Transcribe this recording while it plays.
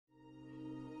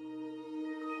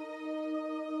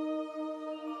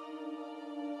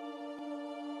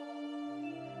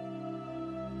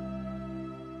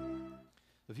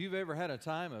you've ever had a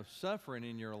time of suffering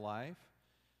in your life,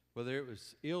 whether it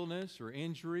was illness or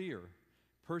injury or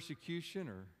persecution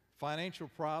or financial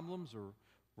problems or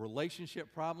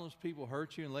relationship problems, people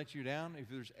hurt you and let you down, if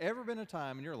there's ever been a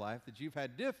time in your life that you've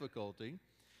had difficulty,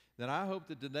 then I hope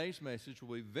that today's message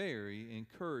will be very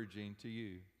encouraging to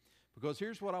you. Because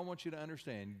here's what I want you to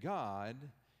understand. God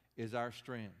is our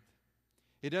strength.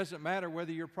 It doesn't matter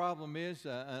whether your problem is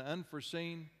an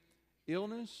unforeseen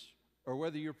illness or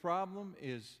whether your problem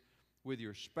is with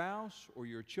your spouse or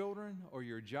your children or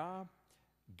your job.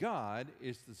 God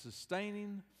is the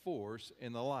sustaining force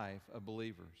in the life of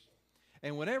believers.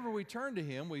 And whenever we turn to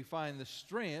Him, we find the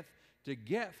strength to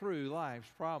get through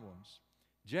life's problems.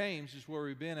 James is where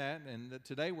we've been at, and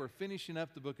today we're finishing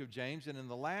up the book of James. And in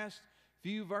the last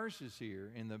few verses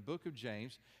here in the book of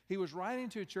James, he was writing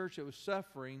to a church that was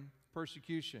suffering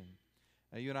persecution.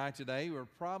 Now, you and I today, we're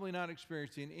probably not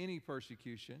experiencing any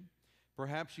persecution.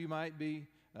 Perhaps you might be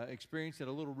experiencing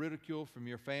a little ridicule from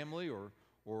your family or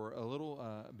a little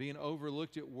being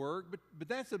overlooked at work, but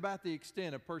that's about the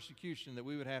extent of persecution that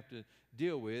we would have to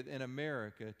deal with in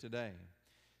America today.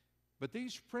 But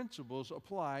these principles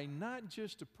apply not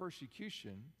just to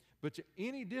persecution, but to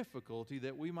any difficulty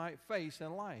that we might face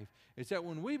in life. It's that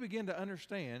when we begin to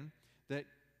understand that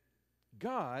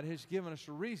God has given us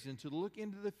a reason to look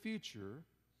into the future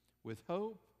with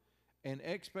hope and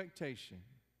expectation.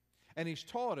 And He's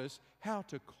taught us how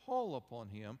to call upon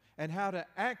Him and how to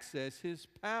access His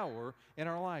power in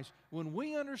our lives. When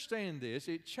we understand this,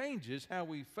 it changes how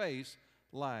we face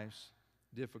life's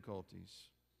difficulties.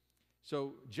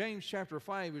 So James chapter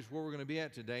 5 is where we're going to be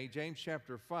at today. James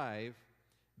chapter 5,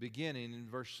 beginning in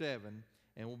verse 7,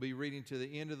 and we'll be reading to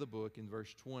the end of the book in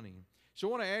verse 20. So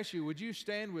I want to ask you, would you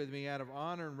stand with me out of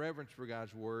honor and reverence for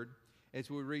God's Word as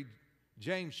we read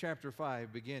James chapter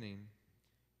 5, beginning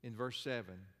in verse 7.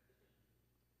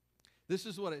 This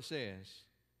is what it says.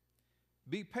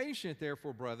 Be patient,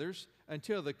 therefore, brothers,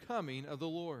 until the coming of the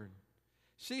Lord.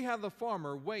 See how the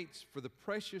farmer waits for the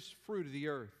precious fruit of the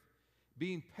earth,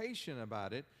 being patient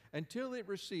about it until it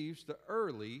receives the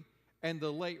early and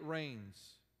the late rains.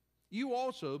 You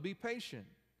also be patient.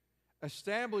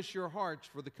 Establish your hearts,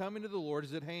 for the coming of the Lord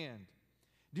is at hand.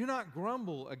 Do not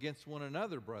grumble against one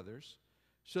another, brothers,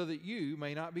 so that you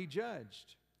may not be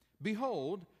judged.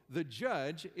 Behold, the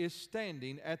judge is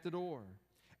standing at the door.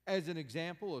 As an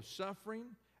example of suffering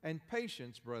and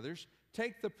patience, brothers,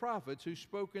 take the prophets who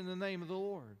spoke in the name of the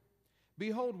Lord.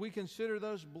 Behold, we consider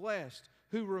those blessed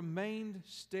who remained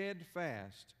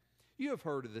steadfast. You have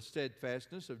heard of the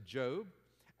steadfastness of Job,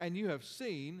 and you have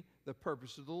seen the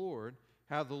purpose of the Lord,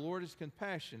 how the Lord is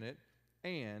compassionate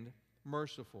and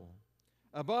merciful.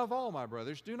 Above all, my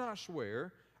brothers, do not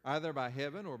swear either by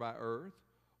heaven or by earth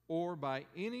or by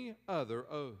any other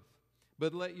oath,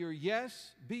 but let your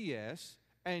yes be yes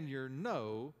and your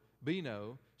no be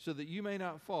no, so that you may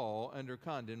not fall under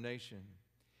condemnation.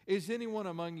 Is anyone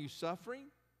among you suffering?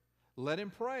 Let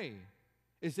him pray.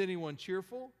 Is anyone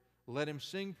cheerful? Let him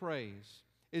sing praise.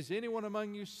 Is anyone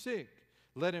among you sick?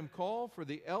 Let him call for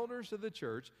the elders of the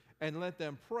church and let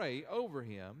them pray over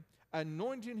him,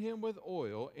 anointing him with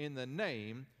oil in the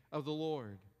name of the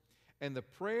Lord. And the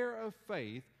prayer of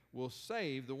faith will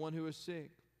save the one who is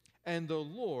sick, and the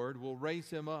Lord will raise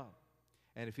him up.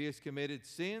 And if he has committed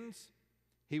sins,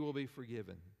 he will be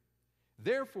forgiven.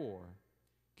 Therefore,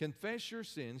 confess your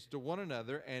sins to one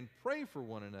another and pray for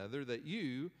one another that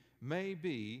you may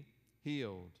be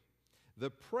healed. The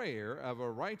prayer of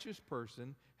a righteous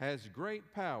person has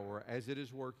great power as it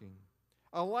is working.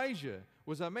 Elijah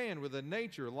was a man with a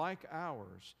nature like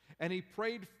ours, and he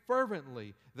prayed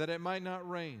fervently that it might not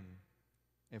rain.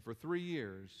 And for 3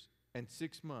 years and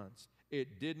 6 months,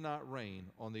 it did not rain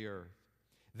on the earth.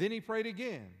 Then he prayed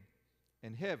again,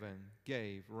 and heaven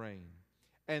gave rain,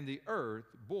 and the earth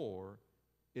bore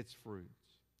its fruits.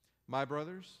 My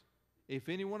brothers, if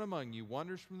anyone among you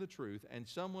wanders from the truth and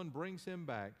someone brings him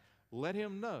back, let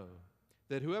him know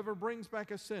that whoever brings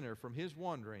back a sinner from his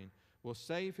wandering will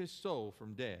save his soul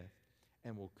from death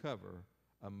and will cover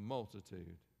a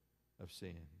multitude of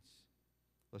sins.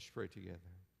 Let's pray together.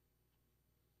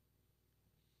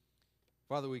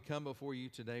 Father, we come before you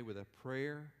today with a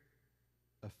prayer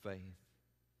of faith,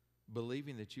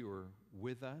 believing that you are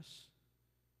with us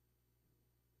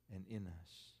and in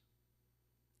us.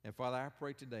 And Father, I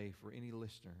pray today for any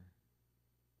listener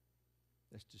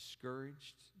that's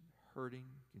discouraged, hurting,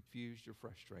 confused, or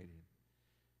frustrated.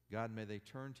 God, may they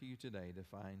turn to you today to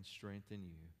find strength in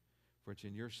you. For it's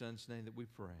in your Son's name that we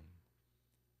pray.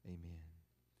 Amen.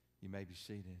 You may be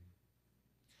seated.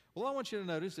 Well, I want you to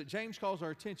notice that James calls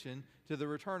our attention to the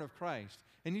return of Christ.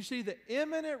 And you see, the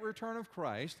imminent return of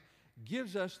Christ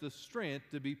gives us the strength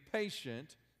to be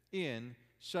patient in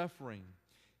suffering.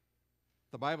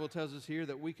 The Bible tells us here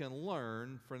that we can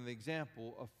learn from the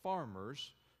example of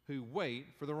farmers who wait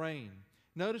for the rain.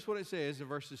 Notice what it says in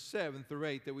verses 7 through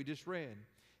 8 that we just read.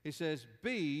 It says,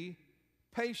 be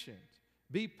patient.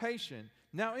 Be patient.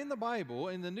 Now, in the Bible,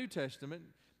 in the New Testament,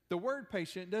 the word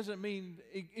patient doesn't mean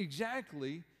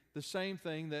exactly the same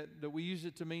thing that we use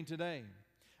it to mean today.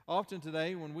 Often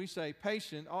today, when we say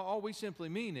patient, all we simply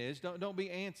mean is don't be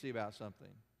antsy about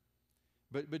something,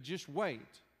 but just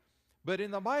wait. But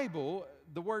in the Bible,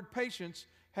 the word patience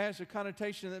has a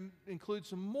connotation that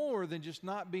includes more than just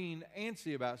not being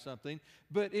antsy about something,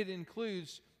 but it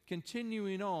includes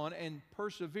continuing on and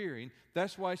persevering.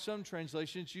 That's why some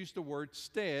translations use the word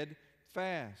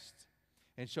steadfast.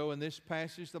 And so in this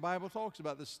passage, the Bible talks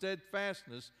about the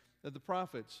steadfastness of the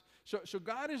prophets. So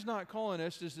God is not calling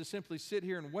us just to simply sit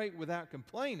here and wait without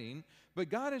complaining, but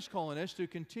God is calling us to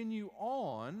continue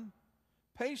on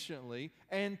patiently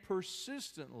and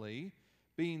persistently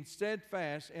being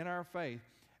steadfast in our faith.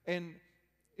 And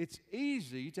it's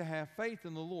easy to have faith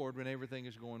in the Lord when everything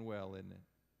is going well, isn't it?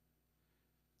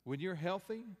 When you're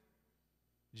healthy,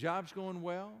 job's going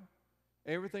well,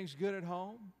 everything's good at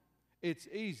home, it's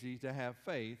easy to have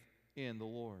faith in the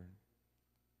Lord.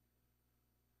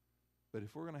 But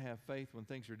if we're going to have faith when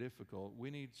things are difficult,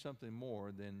 we need something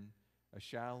more than a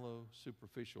shallow,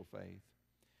 superficial faith.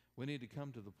 We need to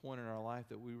come to the point in our life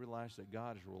that we realize that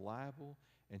God is reliable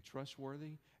and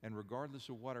trustworthy, and regardless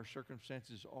of what our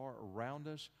circumstances are around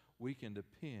us, we can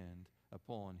depend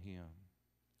upon Him.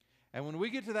 And when we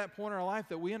get to that point in our life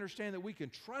that we understand that we can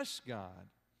trust God,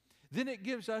 then it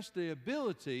gives us the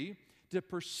ability to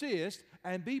persist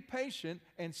and be patient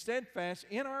and steadfast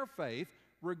in our faith,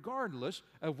 regardless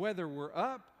of whether we're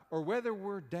up or whether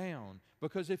we're down.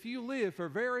 Because if you live for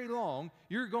very long,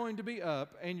 you're going to be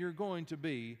up and you're going to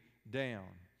be down.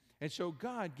 And so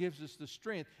God gives us the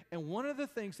strength. And one of the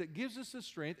things that gives us the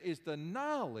strength is the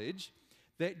knowledge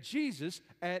that Jesus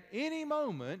at any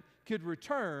moment could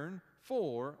return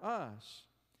for us.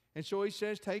 And so he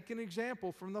says, take an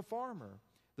example from the farmer.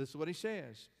 This is what he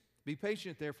says. Be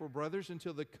patient, therefore, brothers,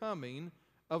 until the coming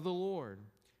of the Lord.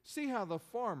 See how the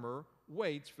farmer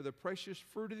waits for the precious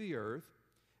fruit of the earth,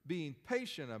 being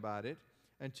patient about it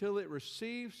until it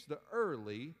receives the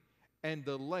early and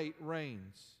the late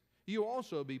rains. You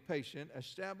also be patient,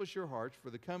 establish your hearts, for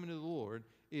the coming of the Lord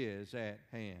is at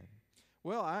hand.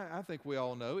 Well, I think we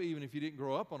all know, even if you didn't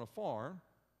grow up on a farm,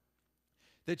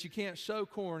 that you can't sow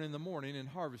corn in the morning and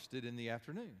harvest it in the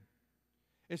afternoon.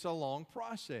 It's a long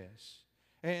process.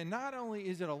 And not only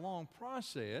is it a long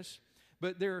process,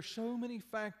 but there are so many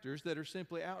factors that are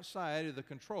simply outside of the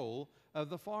control of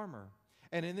the farmer.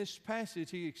 And in this passage,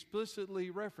 he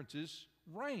explicitly references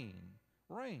rain.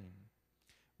 Rain.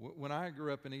 When I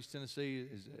grew up in East Tennessee,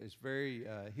 it's very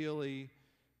hilly,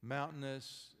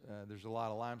 mountainous. There's a lot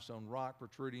of limestone rock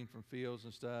protruding from fields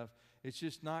and stuff. It's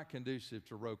just not conducive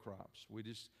to row crops. We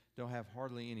just don't have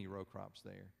hardly any row crops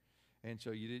there. And so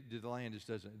the land just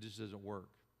doesn't work.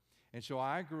 And so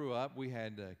I grew up, we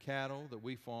had cattle that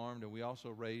we farmed, and we also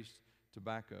raised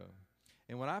tobacco.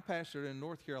 And when I pastored in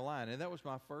North Carolina, that was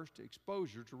my first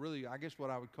exposure to really, I guess, what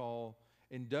I would call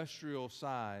industrial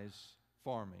size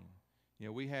farming. You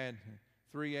know, we had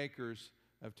 3 acres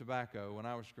of tobacco when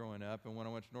I was growing up, and when I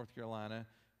went to North Carolina,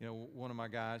 you know, one of my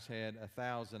guys had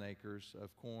 1,000 acres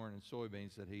of corn and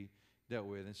soybeans that he dealt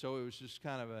with. And so it was just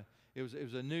kind of it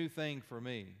was a new thing for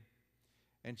me.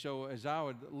 And so as I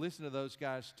would listen to those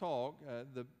guys talk,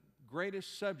 the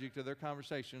greatest subject of their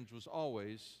conversations was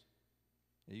always,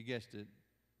 you guessed it,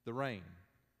 the rain.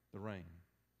 The rain.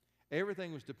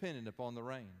 Everything was dependent upon the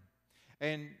rain.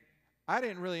 And I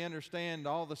didn't really understand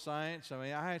all the science. I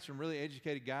mean, I had some really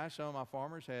educated guys. Some of my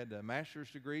farmers had master's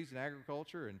degrees in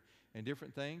agriculture and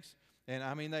different things. And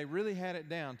I mean, they really had it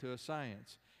down to a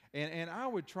science. And I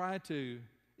would try to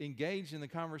engage in the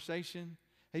conversation.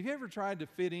 Have you ever tried to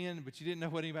fit in, but you didn't know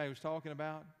what anybody was talking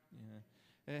about?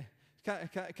 Yeah.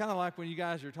 It's kind of like when you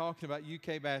guys are talking about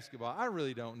UK basketball. I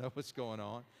really don't know what's going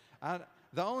on.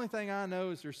 The only thing I know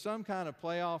is there's some kind of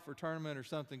playoff or tournament or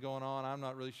something going on. I'm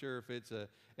not really sure if it's a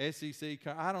SEC.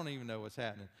 I don't even know what's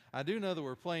happening. I do know that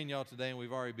we're playing y'all today, and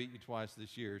we've already beat you twice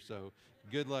this year, so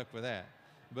good luck with that.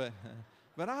 But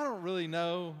I don't really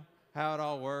know how it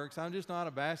all works. I'm just not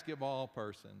a basketball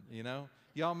person, you know.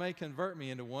 Y'all may convert me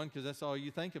into one because that's all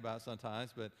you think about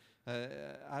sometimes, but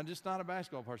I'm just not a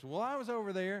basketball person. Well, I was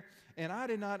over there, and I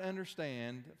did not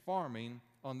understand farming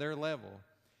on their level.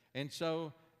 And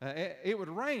so it would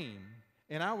rain,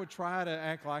 and I would try to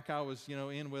act like I was, you know,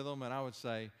 in with them, and I'd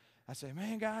say,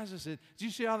 man, guys, I said, did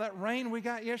you see all that rain we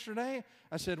got yesterday?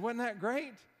 I said, wasn't that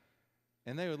great?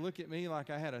 And they would look at me like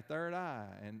I had a third eye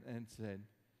and said,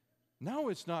 no,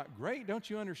 it's not great. Don't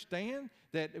you understand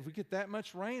that if we get that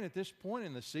much rain at this point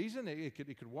in the season, it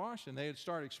could wash? And they would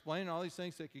start explaining all these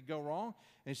things that could go wrong.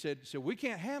 And said, so we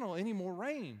can't handle any more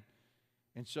rain.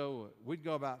 And so we'd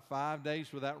go about 5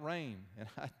 days without rain.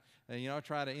 And I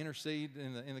try to intercede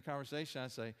in the conversation. I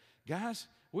say, guys,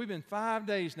 we've been 5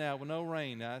 days now with no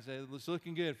rain. I say, it's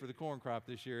looking good for the corn crop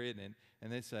this year, isn't it?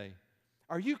 And they'd say,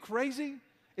 are you crazy?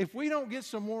 If we don't get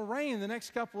some more rain the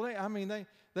next couple of days, I mean,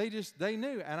 they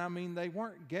knew. And I mean, they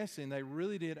weren't guessing. They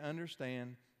really did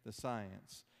understand the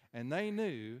science. And they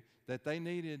knew that they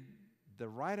needed the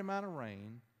right amount of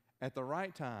rain at the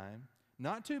right time,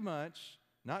 not too much,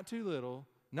 not too little,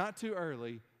 not too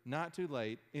early, not too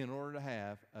late, in order to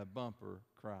have a bumper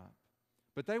crop.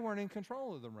 But they weren't in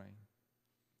control of the rain.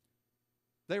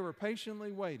 They were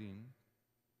patiently waiting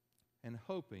and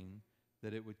hoping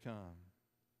that it would come.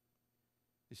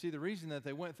 You see, the reason that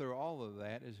they went through all of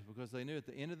that is because they knew at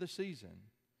the end of the season,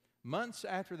 months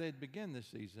after they'd begin the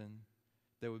season,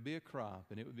 there would be a crop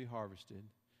and it would be harvested.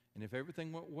 And if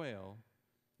everything went well,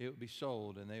 it would be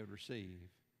sold and they would receive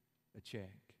a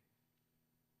check.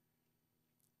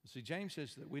 See, James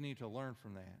says that we need to learn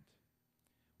from that.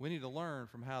 We need to learn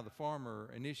from how the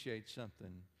farmer initiates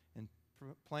something and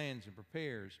plans and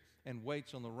prepares and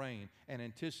waits on the rain and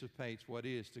anticipates what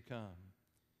is to come.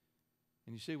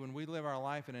 And you see, when we live our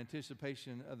life in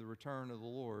anticipation of the return of the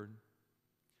Lord,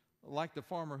 like the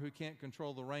farmer who can't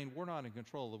control the rain, we're not in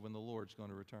control of when the Lord's going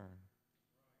to return.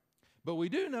 But we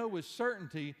do know with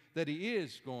certainty that He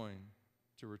is going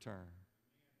to return.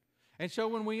 And so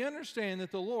when we understand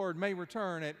that the Lord may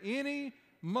return at any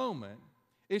moment,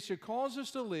 it should cause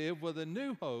us to live with a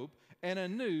new hope and a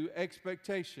new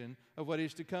expectation of what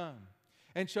is to come.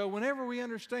 And so whenever we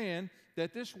understand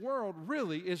that this world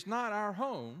really is not our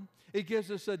home, it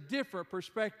gives us a different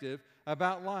perspective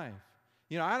about life.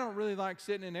 I don't really like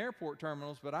sitting in airport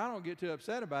terminals, but I don't get too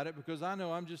upset about it because I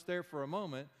know I'm just there for a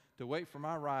moment to wait for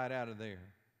my ride out of there.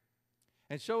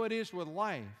 And so it is with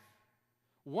life.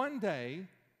 One day,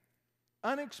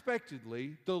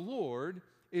 unexpectedly, the Lord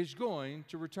is going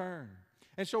to return.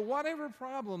 And so whatever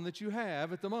problem that you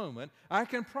have at the moment, I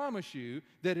can promise you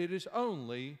that it is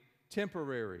only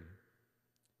temporary.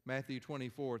 Matthew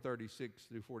 24, 36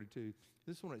 through 42.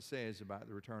 This is what it says about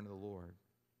the return of the Lord.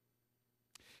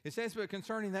 It says, but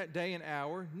concerning that day and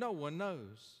hour, no one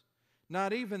knows,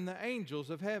 not even the angels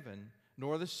of heaven,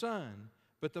 nor the Son,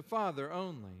 but the Father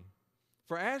only.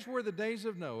 For as were the days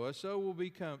of Noah, so will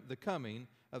become the coming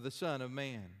of the Son of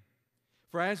Man.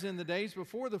 For as in the days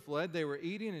before the flood, they were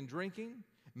eating and drinking,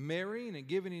 marrying and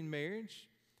giving in marriage,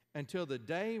 until the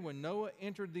day when Noah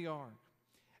entered the ark.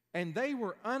 And they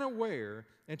were unaware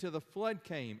until the flood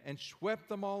came and swept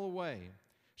them all away.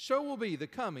 So will be the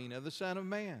coming of the Son of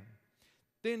Man.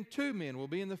 Then 2 men will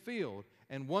be in the field,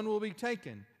 and one will be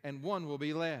taken, and one will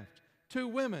be left. 2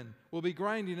 women will be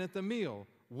grinding at the mill,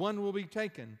 one will be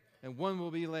taken, and one will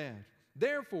be left.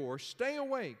 Therefore, stay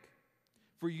awake,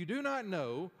 for you do not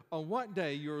know on what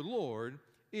day your Lord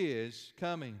is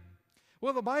coming.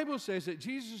 Well, the Bible says that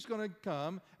Jesus is going to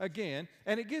come again,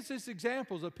 and it gives us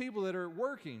examples of people that are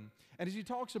working. And as he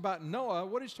talks about Noah,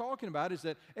 what he's talking about is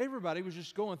that everybody was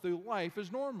just going through life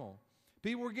as normal.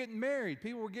 People were getting married,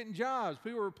 people were getting jobs,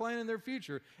 people were planning their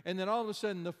future, and then all of a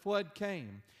sudden the flood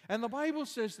came. And the Bible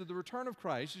says that the return of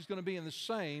Christ is going to be in the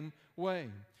same way.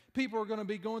 People are going to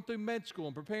be going through med school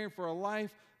and preparing for a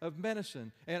life of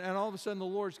medicine, and all of a sudden the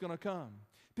Lord's going to come.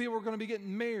 People are going to be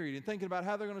getting married and thinking about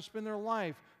how they're going to spend their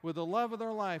life with the love of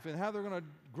their life and how they're going to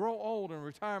grow old in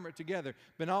retirement together.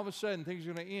 But all of a sudden, things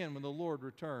are going to end when the Lord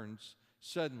returns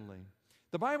suddenly.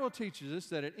 The Bible teaches us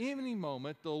that at any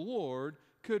moment, the Lord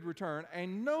could return,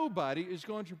 and nobody is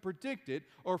going to predict it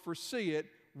or foresee it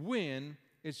when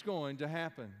it's going to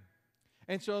happen.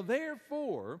 And so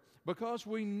therefore, because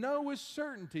we know with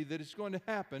certainty that it's going to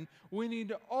happen, we need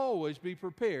to always be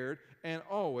prepared and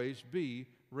always be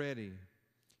ready.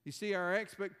 You see, our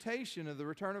expectation of the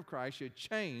return of Christ should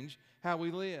change how we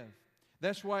live.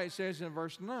 That's why it says in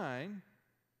verse 9,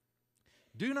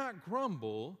 do not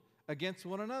grumble against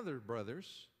one another,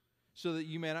 brothers, so that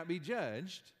you may not be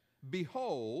judged.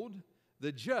 Behold,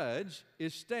 the judge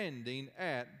is standing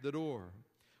at the door.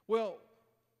 Well,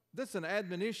 that's an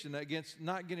admonition against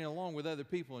not getting along with other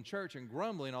people in church and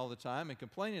grumbling all the time and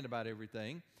complaining about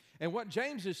everything. And what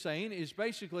James is saying is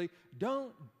basically,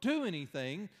 don't do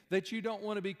anything that you don't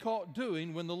want to be caught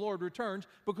doing when the Lord returns,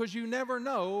 because you never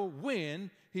know when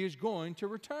He is going to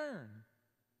return.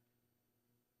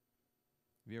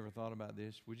 Have you ever thought about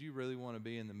this? Would you really want to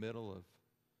be in the middle of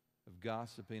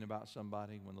gossiping about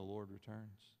somebody when the Lord returns?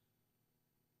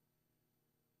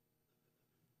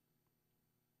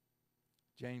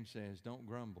 James says, don't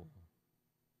grumble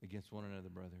against one another,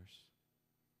 brothers,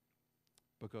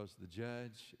 because the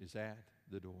judge is at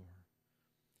the door.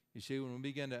 You see, when we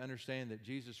begin to understand that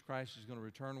Jesus Christ is going to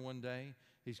return one day,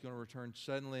 He's going to return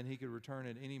suddenly, and He could return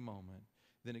at any moment,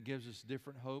 then it gives us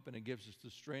different hope, and it gives us the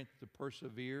strength to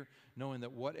persevere, knowing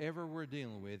that whatever we're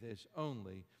dealing with is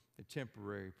only a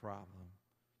temporary problem.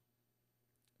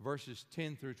 Verses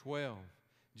 10 through 12,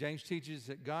 James teaches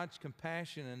that God's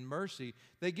compassion and mercy,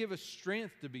 they give us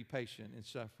strength to be patient in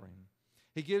suffering.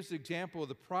 He gives the example of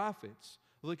the prophets.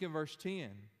 Look in verse 10.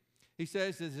 He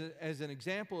says, as an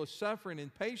example of suffering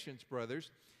and patience,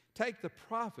 brothers, take the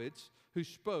prophets who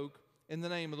spoke in the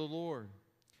name of the Lord.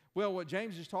 Well, what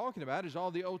James is talking about is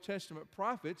all the Old Testament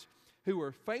prophets who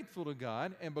were faithful to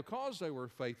God, and because they were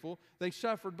faithful, they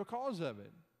suffered because of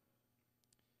it.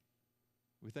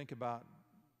 We think about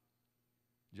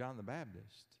John the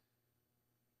Baptist.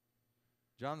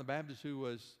 John the Baptist, who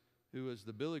was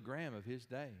the Billy Graham of his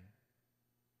day.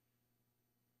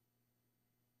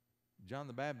 John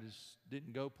the Baptist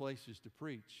didn't go places to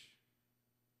preach.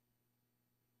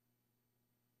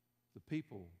 The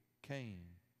people came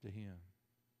to him.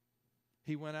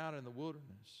 He went out in the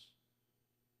wilderness,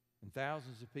 and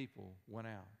thousands of people went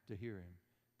out to hear him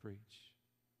preach.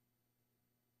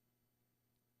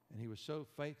 And he was so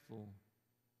faithful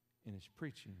in his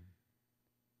preaching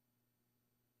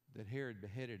that Herod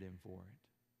beheaded him for it.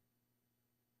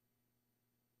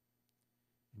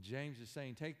 And James is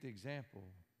saying, take the example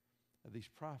of these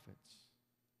prophets.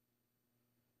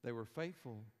 They were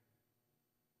faithful,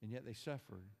 and yet they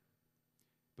suffered,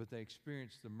 but they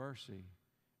experienced the mercy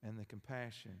and the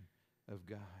compassion of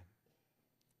God.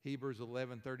 Hebrews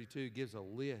 11:32 gives a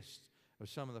list of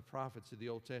some of the prophets of the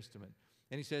Old Testament.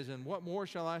 And he says, and what more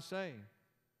shall I say?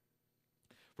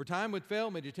 For time would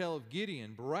fail me to tell of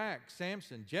Gideon, Barak,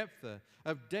 Samson, Jephthah,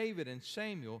 of David and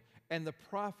Samuel, and the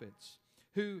prophets,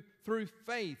 who through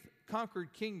faith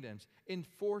conquered kingdoms,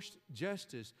 enforced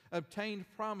justice, obtained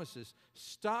promises,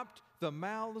 stopped the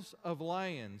mouths of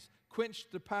lions,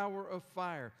 quenched the power of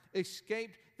fire,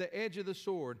 escaped the edge of the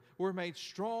sword, were made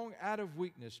strong out of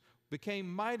weakness, became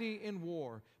mighty in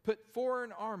war, put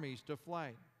foreign armies to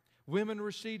flight. Women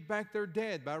received back their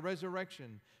dead by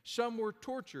resurrection. Some were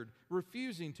tortured,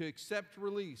 refusing to accept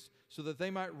release so that they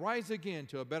might rise again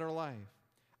to a better life.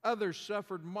 Others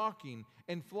suffered mocking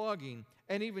and flogging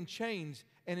and even chains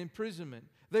and imprisonment.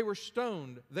 They were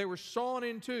stoned. They were sawn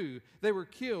in two. They were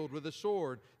killed with a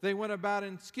sword. They went about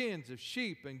in skins of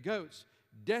sheep and goats,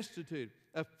 destitute,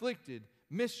 afflicted,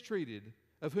 mistreated,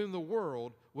 of whom the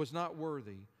world was not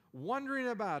worthy, wandering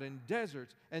about in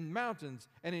deserts and mountains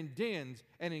and in dens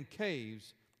and in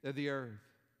caves of the earth.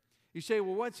 You say,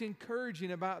 well, what's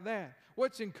encouraging about that?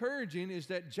 What's encouraging is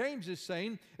that James is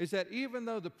saying is that even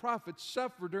though the prophets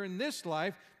suffered during this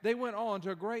life, they went on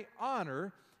to a great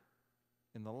honor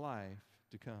in the life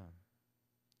to come.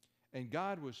 And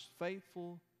God was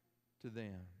faithful to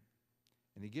them.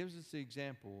 And he gives us the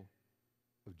example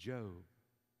of Job.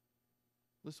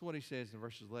 Listen to what he says in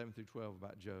verses 11 through 12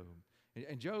 about Job.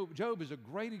 And Job is a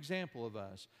great example of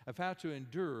us, of how to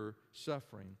endure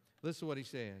suffering. Listen to what he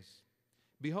says.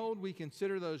 Behold, we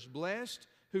consider those blessed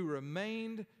who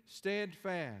remained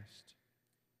steadfast.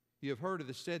 You have heard of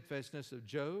the steadfastness of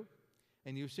Job,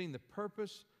 and you've seen the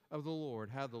purpose of the Lord,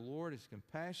 how the Lord is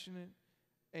compassionate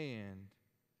and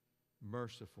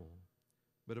merciful.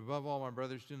 But above all, my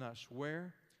brothers, do not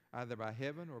swear, either by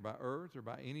heaven or by earth or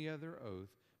by any other oath,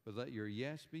 but let your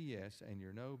yes be yes and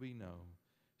your no be no,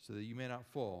 so that you may not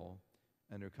fall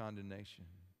under condemnation.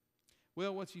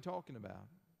 Well, what's he talking about?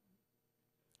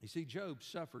 You see, Job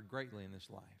suffered greatly in this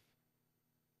life.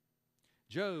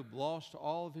 Job lost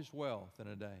all of his wealth in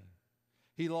a day.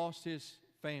 He lost his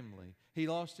family. He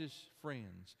lost his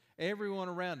friends. Everyone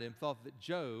around him thought that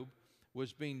Job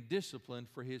was being disciplined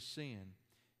for his sin.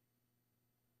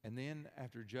 And then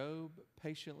after Job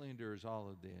patiently endures all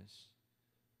of this,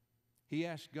 he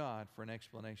asked God for an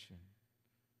explanation.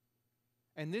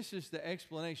 And this is the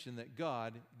explanation that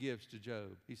God gives to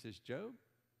Job. He says, Job,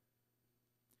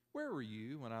 where were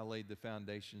you when I laid the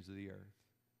foundations of the earth?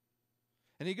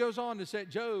 And he goes on to set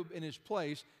Job in his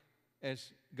place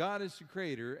as God as the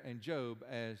creator and Job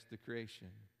as the creation.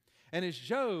 And as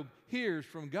Job hears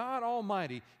from God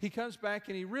Almighty, he comes back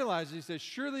and he realizes, he says,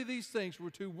 surely these things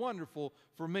were too wonderful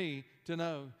for me to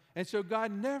know. And so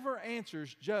God never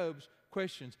answers Job's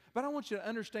questions. But I want you to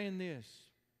understand this.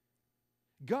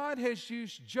 God has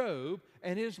used Job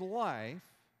and his life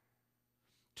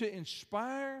to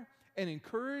inspire and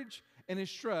encourage and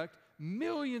instruct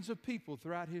millions of people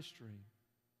throughout history.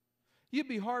 You'd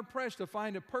be hard-pressed to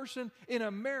find a person in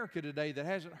America today that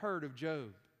hasn't heard of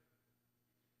Job.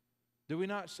 Do we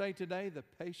not say today the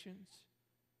patience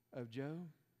of Job?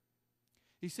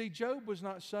 You see, Job was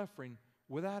not suffering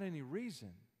without any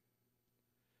reason.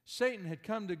 Satan had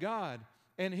come to God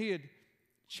and he had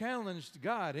challenged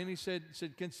God, and he said,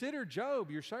 consider Job,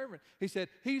 your servant. He said,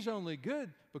 he's only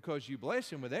good because you bless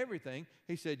him with everything.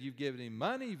 He said, you've given him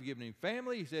money, you've given him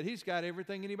family. He said, he's got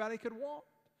everything anybody could want.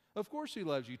 Of course he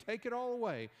loves you. Take it all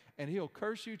away, and he'll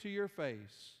curse you to your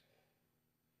face.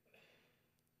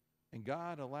 And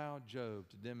God allowed Job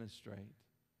to demonstrate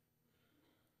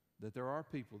that there are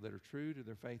people that are true to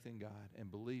their faith in God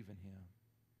and believe in him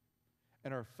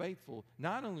and are faithful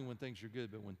not only when things are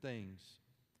good, but when things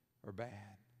are bad.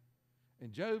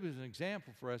 And Job is an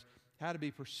example for us how to be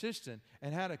persistent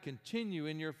and how to continue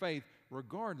in your faith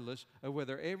regardless of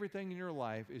whether everything in your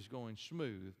life is going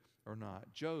smooth or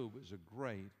not. Job is a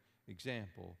great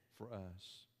example for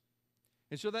us.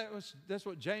 And so that's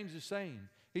what James is saying.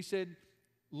 He said,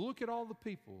 look at all the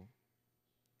people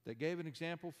that gave an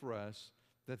example for us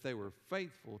that they were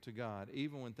faithful to God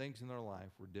even when things in their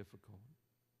life were difficult.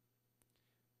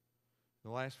 The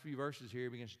last few verses here he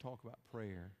begins to talk about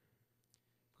prayer.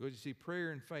 Because you see,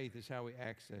 prayer and faith is how we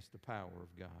access the power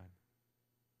of God.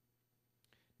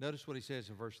 Notice what he says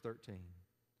in verse 13.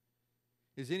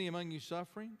 Is any among you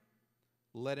suffering?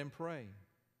 Let him pray.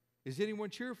 Is anyone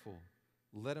cheerful?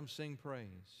 Let him sing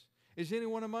praise. Is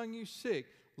anyone among you sick?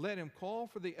 Let him call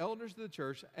for the elders of the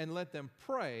church and let them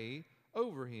pray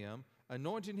over him,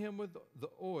 anointing him with the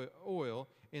oil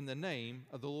in the name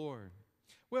of the Lord.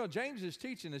 Well, James is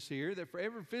teaching us here that for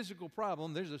every physical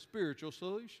problem, there's a spiritual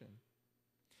solution.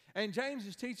 And James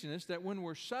is teaching us that when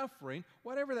we're suffering,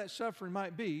 whatever that suffering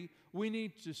might be, we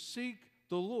need to seek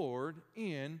the Lord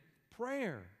in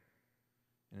prayer.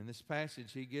 And in this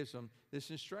passage, he gives them this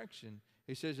instruction.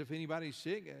 He says, if anybody's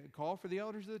sick, call for the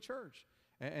elders of the church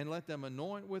and let them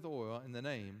anoint with oil in the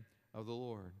name of the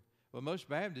Lord. Well, most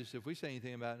Baptists, if we say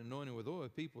anything about anointing with oil,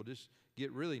 people just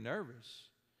get really nervous.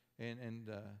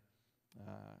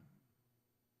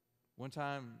 One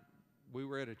time we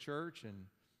were at a church and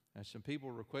some people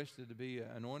requested to be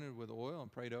anointed with oil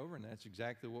and prayed over, and that's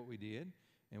exactly what we did.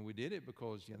 And we did it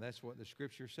because that's what the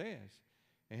Scripture says.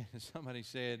 And somebody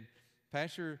said,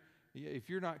 Pastor, if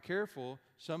you're not careful,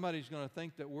 somebody's going to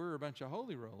think that we're a bunch of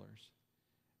holy rollers.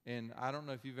 And I don't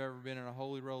know if you've ever been in a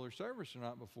holy roller service or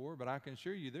not before, but I can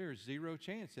assure you there's zero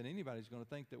chance that anybody's going to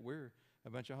think that we're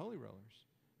a bunch of holy rollers.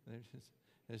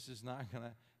 This is not going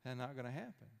to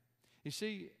happen. You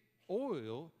see,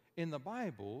 oil in the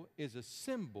Bible is a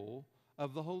symbol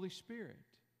of the Holy Spirit.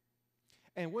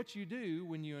 And what you do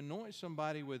when you anoint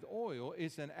somebody with oil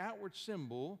is an outward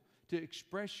symbol to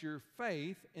express your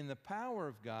faith in the power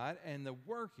of God and the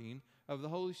working of the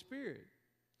Holy Spirit.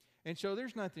 And so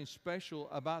there's nothing special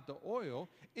about the oil.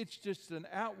 It's just an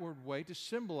outward way to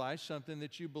symbolize something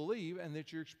that you believe and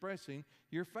that you're expressing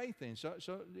your faith in. So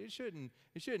it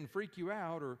shouldn't freak you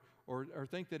out or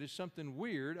think that it's something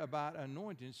weird about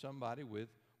anointing somebody with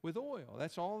oil.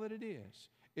 That's all that it is.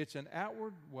 It's an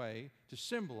outward way to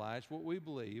symbolize what we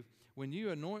believe. When you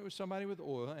anoint with somebody with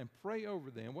oil and pray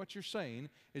over them, what you're saying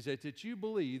is that you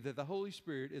believe that the Holy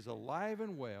Spirit is alive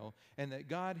and well and that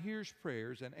God hears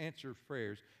prayers and answers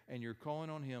prayers, and you're calling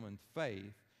on him in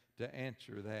faith to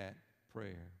answer that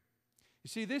prayer. You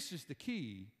see, this is the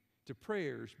key to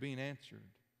prayers being answered.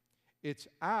 It's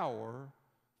our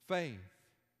faith.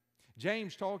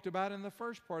 James talked about in the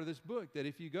first part of this book that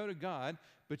if you go to God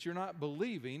but you're not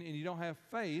believing and you don't have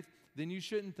faith, then you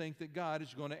shouldn't think that God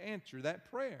is going to answer that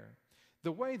prayer.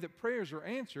 The way that prayers are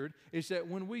answered is that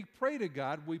when we pray to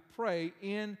God, we pray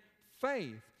in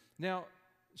faith. Now,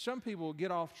 some people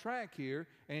get off track here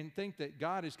and think that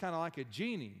God is kind of like a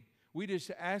genie. We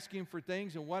just ask him for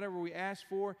things, and whatever we ask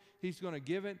for, he's going to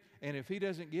give it. And if he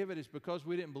doesn't give it, it's because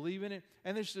we didn't believe in it.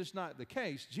 And this is not the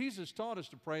case. Jesus taught us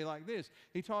to pray like this.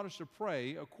 He taught us to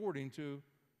pray according to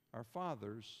our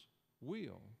Father's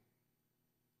will.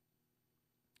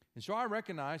 And so I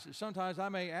recognize that sometimes I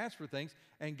may ask for things,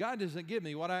 and God doesn't give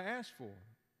me what I ask for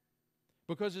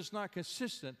because it's not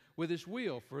consistent with his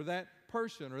will for that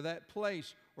person or that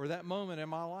place or that moment in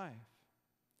my life.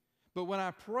 But when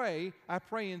I pray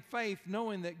in faith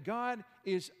knowing that God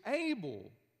is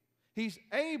able. He's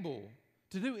able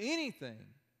to do anything.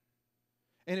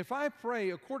 And if I pray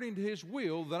according to his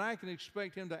will, then I can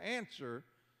expect him to answer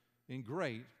in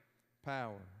great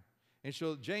power. And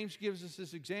so James gives us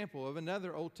this example of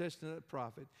another Old Testament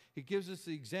prophet. He gives us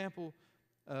the example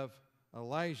of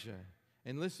Elijah.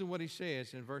 And listen what he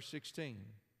says in verse 16.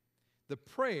 The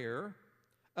prayer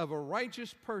of a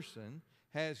righteous person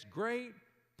has great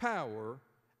power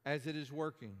as it is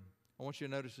working. I want you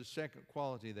to notice the second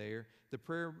quality there. The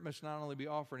prayer must not only be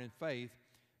offered in faith,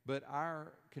 But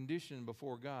our condition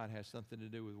before God has something to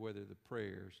do with whether the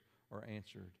prayers are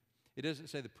answered. It doesn't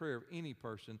say the prayer of any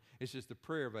person. It's just the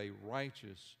prayer of a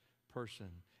righteous person.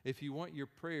 If you want your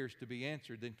prayers to be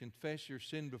answered, then confess your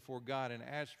sin before God and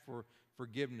ask for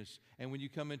forgiveness. And when you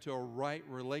come into a right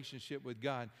relationship with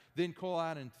God, then call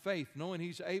out in faith, knowing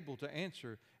He's able to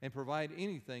answer and provide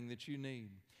anything that you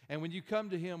need. And when you come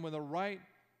to Him with a right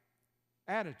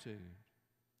attitude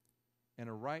and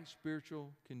a right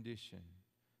spiritual condition,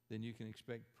 then you can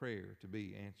expect prayer to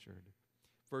be answered.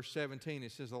 Verse 17,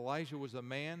 it says, Elijah was a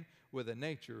man with a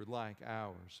nature like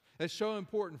ours. That's so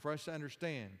important for us to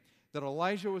understand, that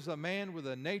Elijah was a man with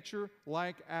a nature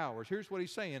like ours. Here's what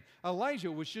he's saying.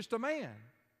 Elijah was just a man.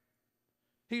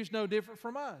 He was no different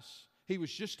from us. He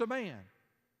was just a man.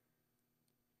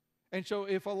 And so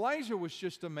if Elijah was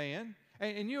just a man,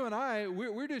 and you and I,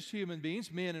 we're just human beings,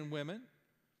 men and women,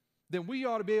 then we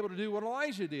ought to be able to do what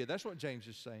Elijah did. That's what James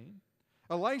is saying.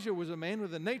 Elijah was a man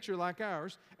with a nature like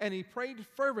ours, and he prayed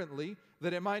fervently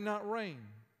that it might not rain.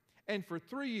 And for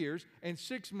 3 years and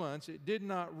 6 months it did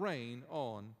not rain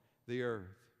on the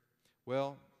earth.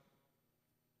 Well,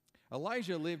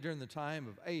 Elijah lived during the time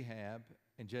of Ahab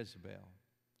and Jezebel.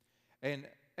 And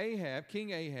Ahab,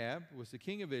 King Ahab, was the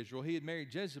king of Israel. He had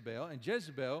married Jezebel, and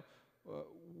Jezebel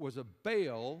was a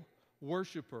Baal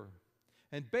worshiper.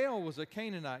 And Baal was a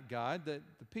Canaanite god that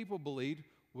the people believed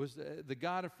was the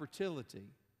god of fertility.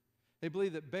 They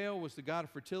believed that Baal was the god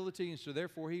of fertility, and so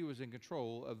therefore he was in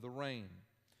control of the rain.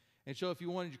 And so if you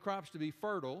wanted your crops to be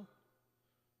fertile,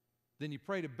 then you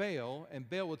pray to Baal, and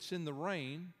Baal would send the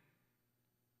rain,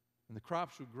 and the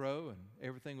crops would grow, and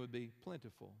everything would be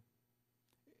plentiful.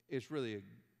 It's really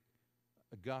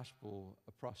a gospel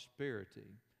of prosperity,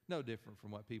 no different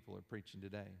from what people are preaching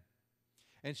today.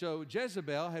 And so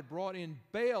Jezebel had brought in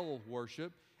Baal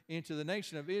worship into the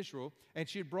nation of Israel, and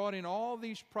she had brought in all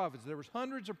these prophets. There was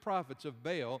hundreds of prophets of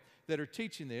Baal that are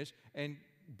teaching this and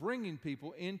bringing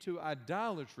people into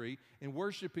idolatry and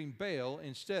worshiping Baal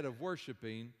instead of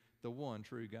worshiping the one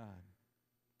true God.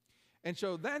 And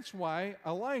so that's why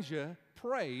Elijah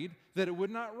prayed that it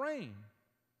would not rain.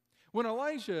 When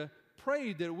Elijah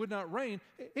prayed that it would not rain,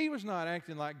 he was not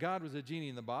acting like God was a genie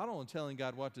in the bottle and telling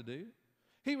God what to do.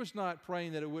 He was not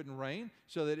praying that it wouldn't rain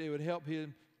so that it would help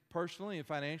him personally and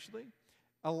financially.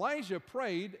 Elijah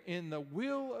prayed in the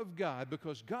will of God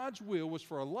because God's will was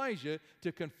for Elijah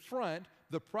to confront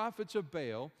the prophets of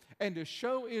Baal and to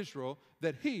show Israel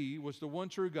that he was the one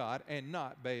true God and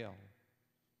not Baal.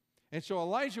 And so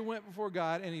Elijah went before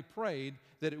God and he prayed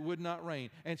that it would not rain.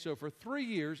 And so for 3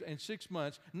 years and 6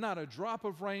 months, not a drop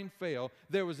of rain fell.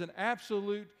 There was an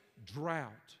absolute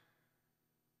drought.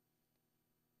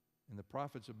 And the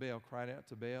prophets of Baal cried out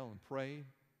to Baal and prayed,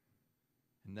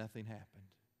 and nothing happened.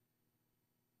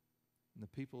 And the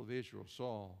people of Israel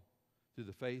saw through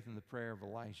the faith and the prayer of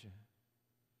Elijah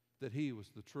that he was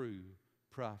the true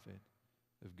prophet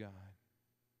of God.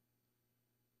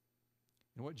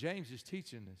 And what James is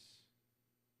teaching us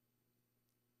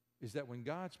is that when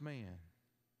God's man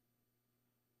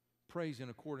prays in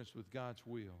accordance with God's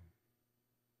will,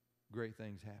 great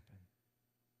things happen.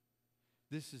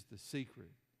 This is the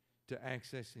secret to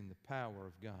accessing the power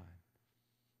of God,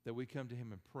 that we come to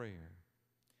Him in prayer,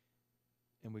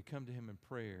 and we come to Him in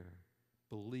prayer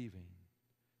believing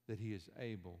that He is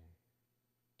able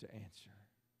to answer.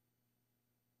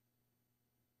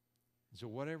 And so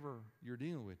whatever you're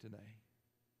dealing with today,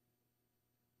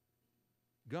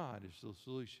 God is the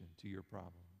solution to your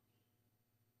problem.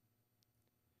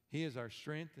 He is our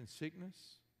strength in sickness.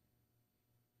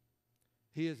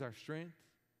 He is our strength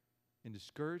in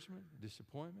discouragement,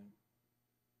 disappointment.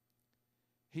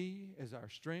 He is our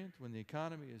strength when the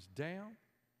economy is down.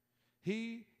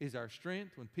 He is our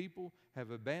strength when people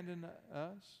have abandoned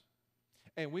us.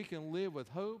 And we can live with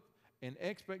hope and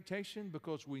expectation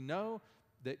because we know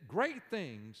that great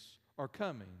things are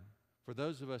coming for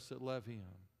those of us that love Him.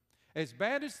 As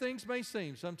bad as things may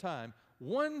seem sometime,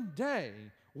 one day,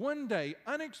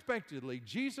 unexpectedly,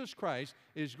 Jesus Christ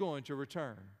is going to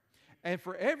return. And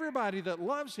for everybody that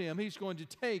loves Him, He's going to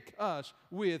take us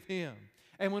with Him.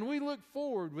 And when we look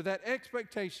forward with that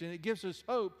expectation, it gives us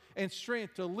hope and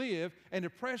strength to live and to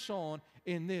press on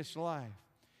in this life.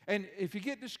 And if you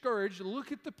get discouraged,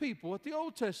 look at the people at the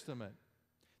Old Testament.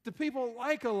 The people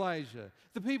like Elijah,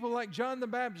 the people like John the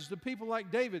Baptist, the people like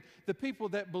David, the people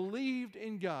that believed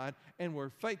in God and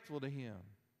were faithful to Him.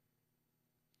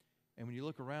 And when you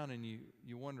look around and you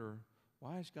wonder,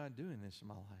 why is God doing this in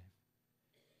my life?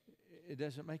 It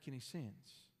doesn't make any sense.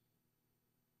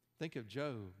 Think of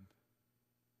Job,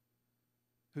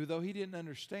 who, though he didn't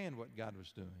understand what God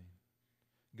was doing,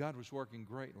 God was working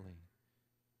greatly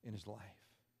in his life.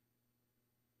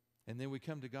 And then we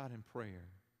come to God in prayer.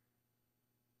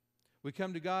 We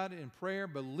come to God in prayer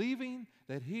believing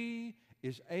that He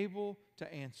is able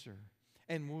to answer.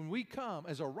 And when we come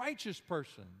as a righteous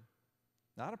person,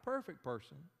 not a perfect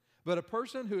person, but a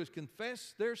person who has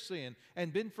confessed their sin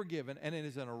and been forgiven and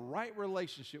is in a right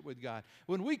relationship with God,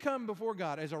 when we come before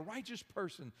God as a righteous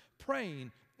person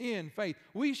praying in faith,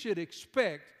 we should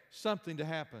expect something to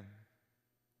happen.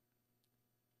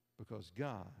 Because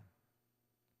God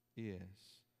is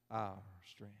our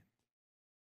strength.